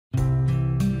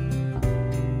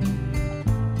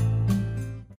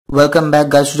Welcome back,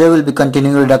 guys. Today we'll be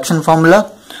continuing reduction formula.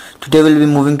 Today we'll be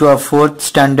moving to our fourth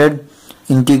standard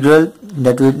integral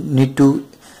that we need to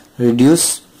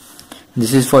reduce.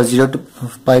 This is for 0 to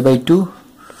pi by 2.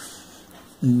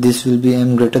 This will be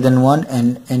m greater than 1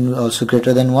 and n also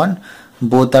greater than 1.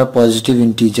 Both are positive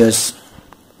integers.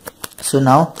 So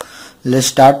now let's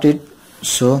start it.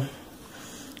 So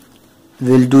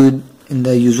we'll do it in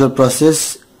the usual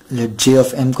process. Let j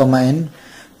of m comma n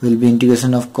will be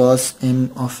integration of cos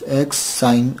m of x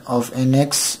sine of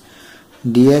nx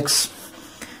dx.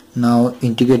 Now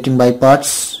integrating by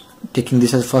parts, taking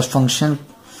this as first function.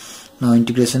 Now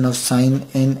integration of sine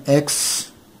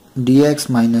nx dx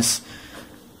minus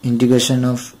integration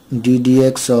of d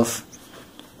dx of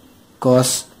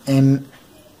cos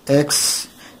mx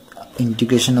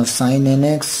integration of sine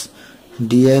nx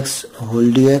dx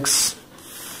whole dx.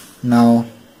 Now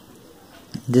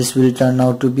this will turn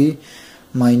out to be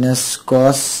minus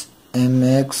cos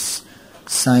mx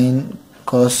sine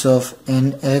cos of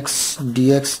nx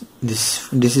dx.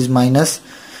 This is minus,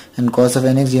 and cos of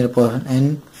nx 0 upon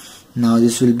n. Now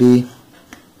this will be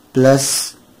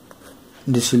plus,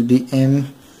 this will be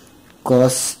m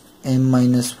cos m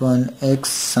minus 1 x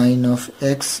sine of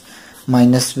x,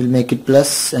 minus will make it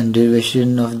plus, and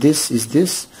derivation of this is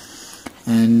this,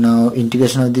 and now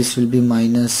integration of this will be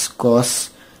minus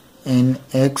cos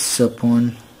nx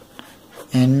upon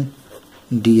n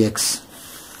dx.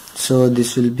 So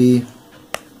this will be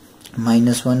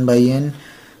minus 1 by n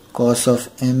cos of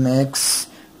mx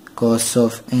cos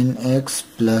of nx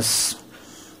plus,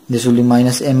 this will be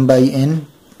minus m by n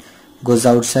goes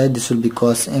outside, this will be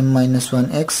cos m minus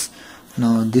 1 x.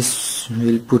 Now this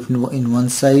will put in one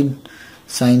side,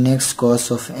 sin x cos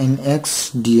of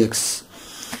nx dx.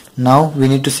 Now we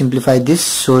need to simplify this.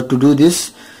 So to do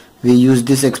this we use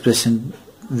this expression.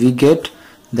 We get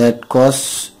that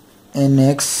cos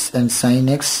nx and sin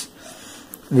x,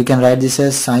 we can write this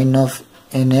as sine of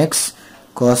nx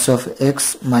cos of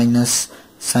x minus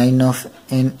sine of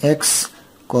nx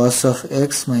cos of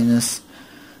x minus,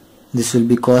 this will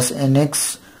be cos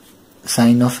nx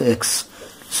sine of x.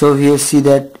 So here see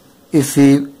that if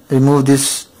we remove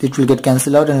this, it will get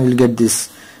cancelled out and we will get this,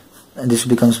 and this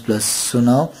becomes plus. So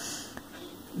now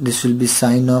this will be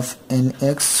sine of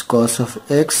nx cos of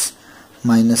x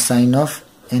minus sine of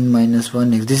n minus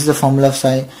 1x. This is the formula of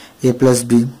psi a plus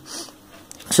b.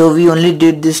 So we only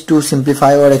did this to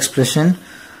simplify our expression.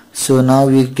 So now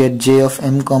we get j of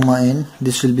m comma n.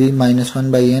 This will be minus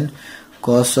 1 by n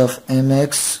cos of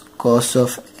mx cos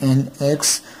of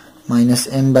nx minus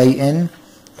m by n.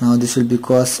 Now this will be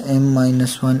cos m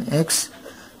minus 1x.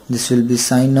 This will be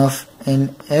sine of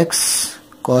nx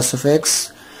cos of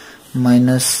x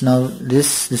minus, now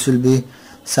this will be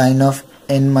sine of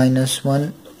n minus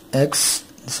 1x.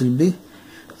 This will be,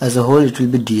 as a whole it will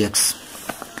be dx.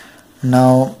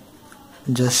 Now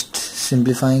just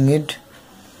simplifying it,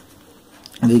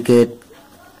 we get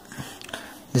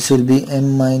this will be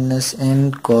m minus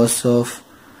n cos of,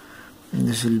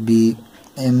 this will be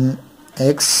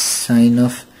mx sine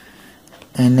of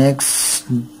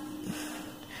nx,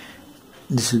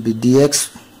 this will be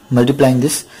dx, multiplying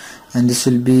this, and this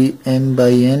will be m by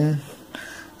n,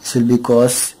 this will be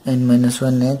cos n minus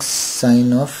 1x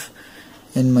sine of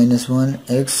n minus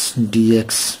 1x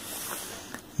dx.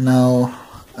 Now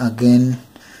again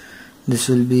this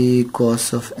will be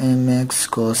cos of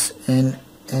mx cos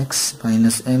nx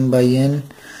minus m by n.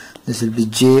 This will be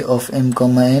j of m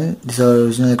comma n, this is our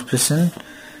original expression,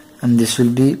 and this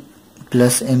will be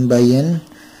plus m by n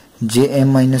j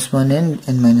m minus 1 n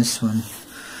n minus 1.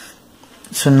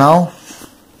 So now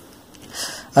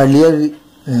earlier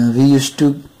we used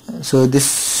to, so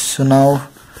now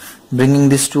bringing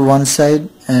this to one side,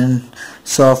 and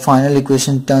so our final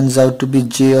equation turns out to be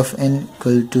j of n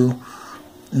equal to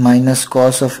minus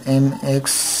cos of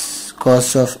mx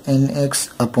cos of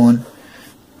nx upon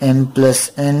m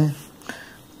plus n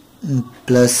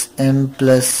plus m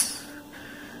plus,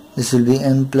 this will be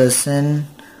m plus n,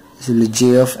 this will be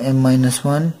j of m minus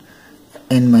 1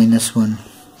 n minus 1.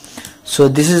 So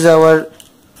this is our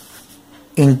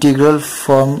integral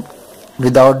form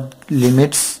without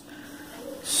limits.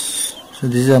 So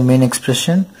this is our main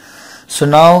expression. So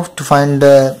now to find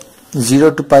the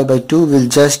 0 to pi by 2, we'll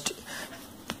just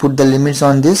put the limits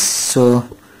on this. So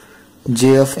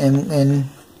j of mn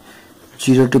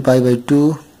 0 to pi by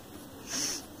 2,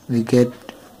 we get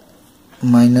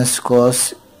minus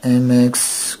cos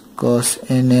mx cos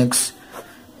nx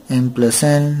m plus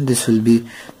n. This will be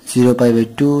 0 pi by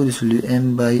 2, this will be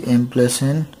m by m plus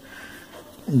n,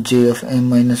 j of m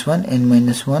minus 1 n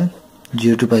minus 1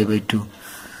 0 to pi by 2.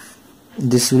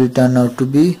 This will turn out to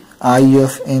be I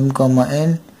of m comma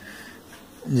n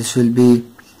this will be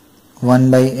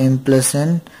 1 by m plus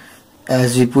n.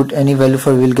 As we put any value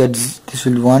for, we will get this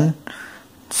will 1.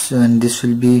 So, and this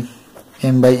will be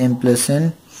m by m plus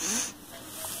n.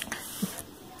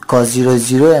 Cos 0 is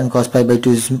 0 and cos pi by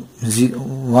 2 is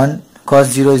 1. Cos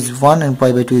 0 is 1 and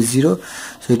pi by 2 is 0.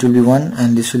 So it will be 1,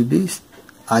 and this will be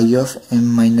I of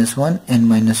m minus 1 n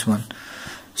minus 1.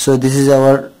 So this is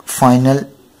our final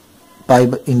pi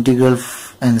integral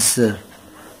answer.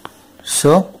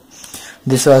 So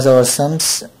this was our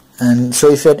sums. And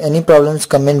so if you had any problems,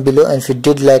 comment below, and if you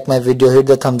did like my video, hit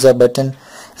the thumbs up button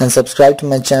and subscribe to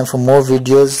my channel for more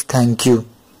videos. Thank you.